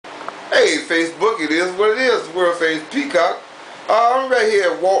Hey, Facebook, it is what it is. World famous Peacock. I'm right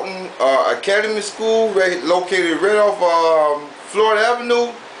here at Walton Academy School, located right off Florida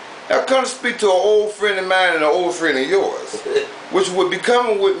Avenue. I've come to speak to an old friend of mine and an old friend of yours, which will be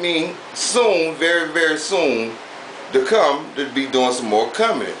coming with me soon, very, very soon, to come to be doing some more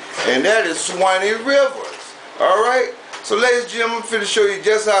comedy. And that is Swannee Rivers. Alright? So ladies and gentlemen, I'm finna show you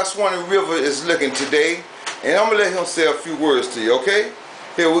just how Swannee River is looking today. And I'm gonna let him say a few words to you, okay?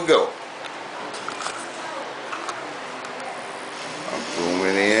 Here we go. I'm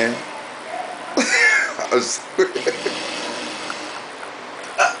zooming in.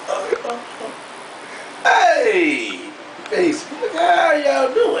 Hey! Facebook, how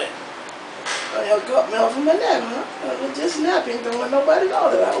y'all doing? Y'all got me off of my nap, huh? I was just napping, don't want nobody know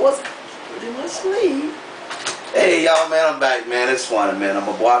that I was pretty much asleep. Hey y'all, man, I'm back, man. It's Swannee, man. I'm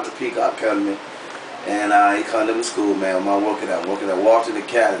a boy at the Peacock Academy. And he come to the school, man. I'm working at Walton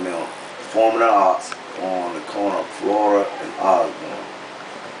Academy on Performing Arts on the corner of Florida and Osborne.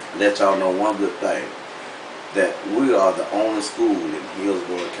 Let y'all know one good thing, that we are the only school in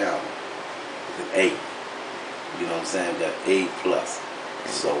Hillsborough County with an A. You know what I'm saying? Got A plus.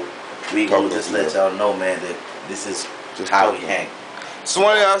 So we gonna just let y'all know, man, that this is just how we hang.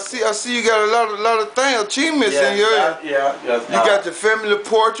 Swannee, I see you got a lot of things, achievements in here. Yeah. You got the family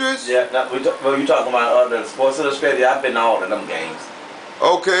portraits. Yeah. Well, you talking about the Sports Illustrated? I've been to all of them games.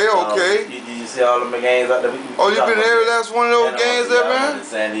 Okay. Did you see all of them games out there? Oh, you been to every last one of those games there, man? I went to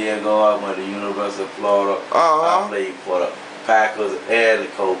San Diego. I went to the University of Florida. I played for the Packers and the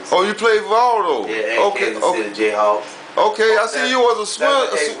Colts. Oh, you played for all those? Yeah, and Kansas City Jayhawks. Okay, I see you was a swim.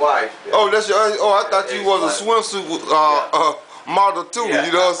 Oh, that's your. Oh, I thought you was a swimsuit model too. Yeah,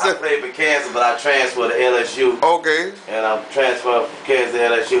 you know what I'm saying? I played for Kansas, but I transferred to LSU. Okay. And I transferred from Kansas to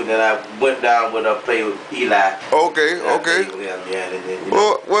LSU. Then I went down with played with Eli. Okay.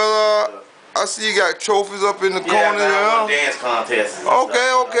 Well, I see you got trophies up in the corner. Yeah, dance contests.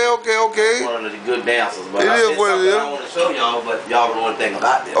 Okay. One of the good dancers. But it is what it is. I want to show y'all, but y'all don't know anything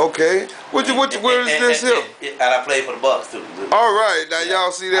about this. Okay. Where is this here? And I played for the Bucks too. All right. Now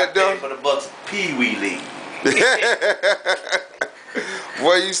y'all see that done? I played for the Bucks Pee Wee League.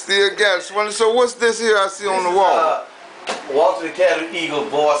 Well, you still got it. So what's this here I see on the wall? Walton Academy Eagle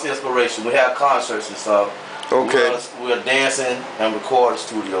Voice Inspiration. We have concerts and stuff. Okay. We're dancing and recording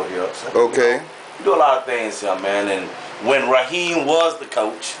studio here. So, okay. We do a lot of things here, man. And when Raheem was the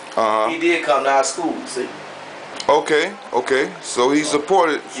coach, he did come to our school, see? Okay. So he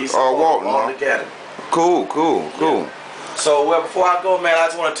supported Walton Academy. Cool. Yeah. So, well, before I go, man, I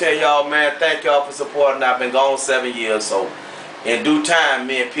just want to tell y'all, man, thank y'all for supporting. I've been gone 7 years, so in due time,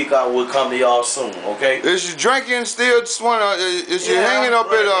 me and Peacock will come to y'all soon, okay? Is you drinking still, Swannee? Is you hanging up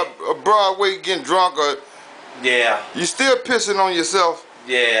at a Broadway getting drunk, or you still pissing on yourself?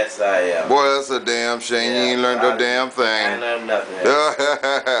 Yes, I am. Boy, that's a damn shame. You ain't learned a damn thing. I ain't learned nothing.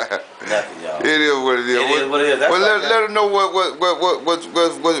 Nothing, y'all. It is what it is. It is what it is. Well, let them know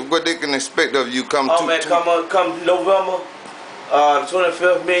what they can expect of you. Come November. The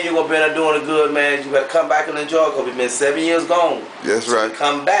 25th, man, you're going to be there doing it good, man. You better come back and enjoy it, because we've been 7 years gone. That's right.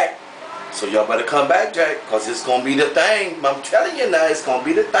 Come back. So y'all better come back, Jack, because it's going to be the thing. I'm telling you now, it's going to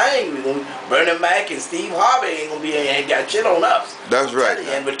be the thing. We're going to Bernie Mac and Steve Harvey ain't going to be, ain't got shit on us. That's right.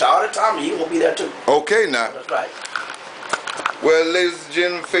 And retarded Tommy, he's going to be there too. Okay, now. That's right. Well, ladies and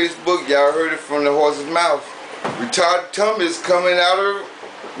gentlemen, Facebook, y'all heard it from the horse's mouth. Retarded Tommy is coming out of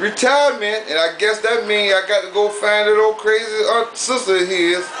retirement, and I guess that means I got to go find that old crazy sister of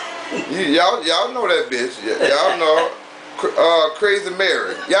his. Y'all know that bitch. Y'all know Crazy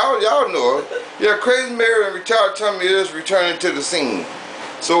Mary. Y'all know her. Yeah, Crazy Mary and Retired Tommy is returning to the scene.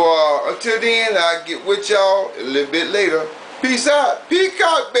 So until then, I'll get with y'all a little bit later. Peace out.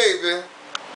 Peacock, baby.